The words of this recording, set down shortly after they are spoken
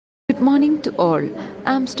Morning to all.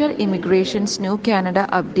 Amster Immigration's new Canada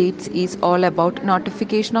updates is all about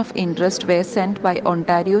notification of interest were sent by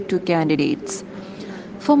Ontario to candidates.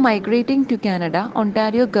 For migrating to Canada,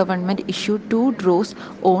 Ontario government issued two draws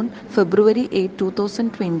on February 8,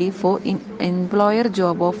 2024 in employer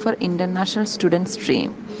job offer international student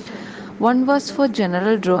stream. One was for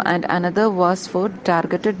general draw and another was for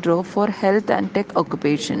targeted draw for health and tech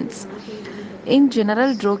occupations. In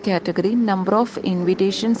general draw category, number of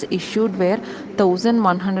invitations issued were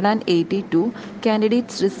 1182.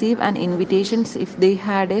 Candidates receive an invitation if they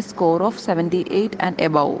had a score of 78 and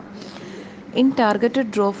above. In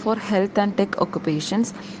targeted draw for health and tech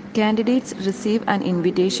occupations, candidates receive an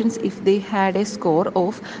invitation if they had a score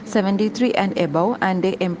of 73 and above and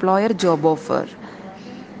a employer job offer.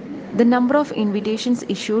 The number of invitations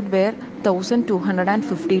issued were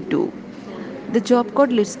 1252. The job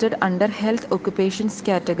code listed under health occupations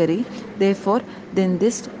category, therefore,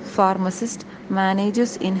 dentist, pharmacist,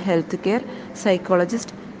 managers in healthcare,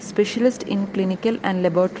 psychologist, specialist in clinical and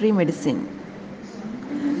laboratory medicine.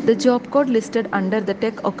 The job code listed under the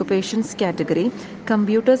tech occupations category,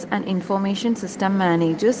 computers and information system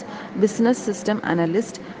managers, business system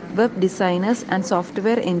analyst, web designers and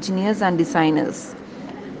software engineers and designers.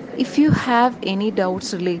 If you have any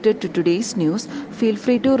doubts related to today's news, feel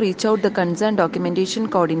free to reach out the concerned documentation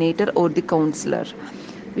coordinator or the counselor.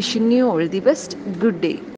 Wishing you all the best. Good day.